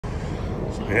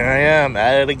Here I am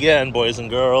at it again, boys and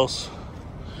girls.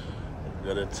 I'm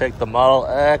gonna take the Model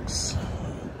X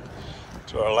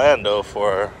to Orlando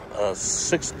for a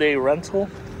 6-day rental.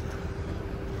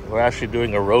 We're actually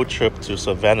doing a road trip to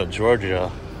Savannah, Georgia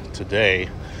today.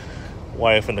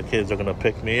 Wife and the kids are gonna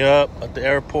pick me up at the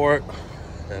airport,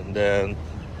 and then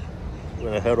we're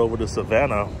gonna head over to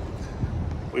Savannah.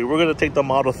 We were gonna take the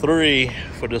Model 3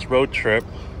 for this road trip,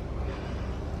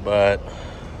 but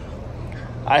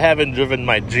I haven't driven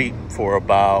my Jeep for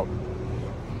about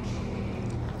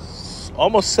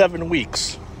almost 7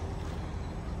 weeks.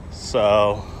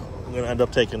 So I'm gonna end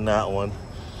up taking that one.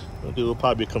 We'll do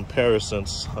probably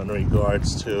comparisons in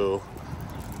regards to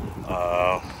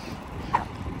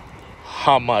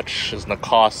how much it's gonna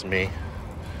cost me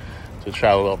to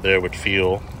travel up there with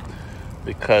fuel,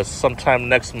 because sometime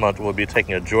next month we'll be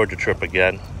taking a Georgia trip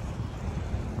again.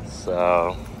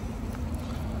 So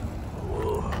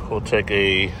we'll take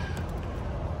a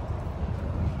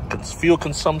fuel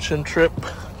consumption trip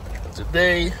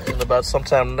today, and about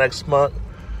sometime next month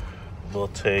we'll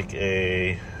take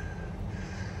a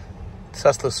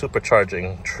Tesla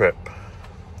supercharging trip.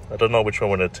 I don't know which one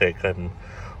we're gonna take. I'm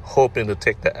hoping to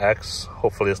take the X.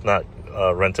 Hopefully it's not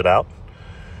rented out,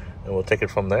 and we'll take it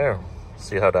from there.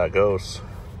 See how that goes.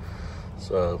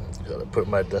 So gotta put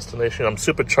my destination. I'm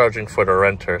supercharging for the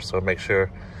renter, so make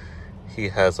sure he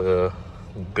has a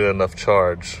good enough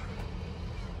charge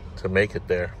to make it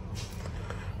there.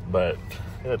 But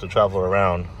you have to travel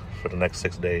around for the next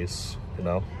 6 days, you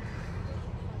know.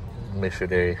 Make sure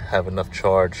they have enough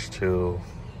charge to,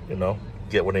 you know,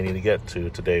 get what they need to get to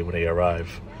today when they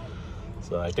arrive.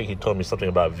 So I think he told me something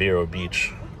about Vero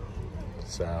Beach.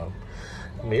 So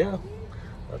yeah,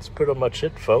 that's pretty much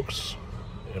it, folks.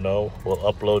 You know, we'll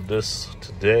upload this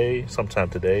today, sometime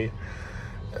today,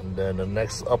 and then the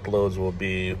next uploads will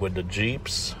be with the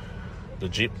Jeeps. The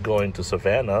Jeep going to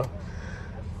Savannah.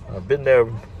 I've been there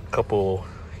a couple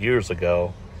years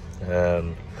ago,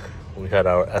 and we had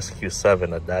our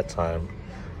SQ7 at that time.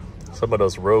 Some of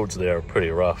those roads there are pretty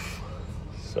rough.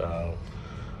 So,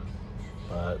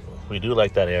 but we do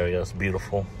like that area. It's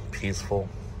beautiful, peaceful.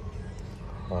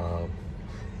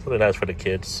 It's really nice for the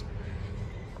kids,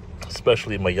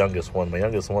 especially my youngest one. My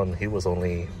youngest one, he was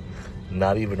only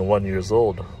not even 1 year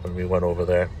old when we went over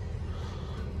there.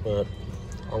 But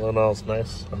all in all, it's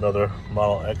nice. Another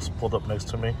Model X pulled up next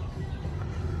to me.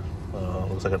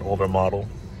 Looks like an older model.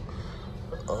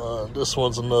 This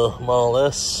one's in the Model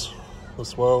S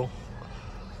as well.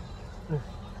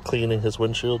 Cleaning his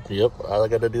windshield. Yep, I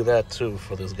gotta do that too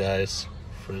for this guys,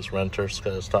 for this renters.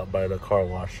 Gotta stop by the car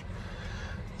wash.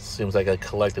 Seems like I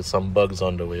collected some bugs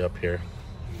on the way up here.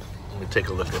 Let me take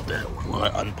a look at that while I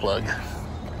unplug.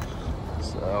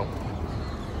 So,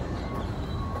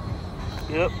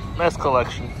 yep, nice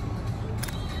collection.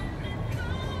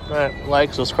 Alright,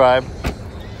 like, subscribe.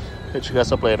 Hit you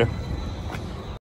guys up later.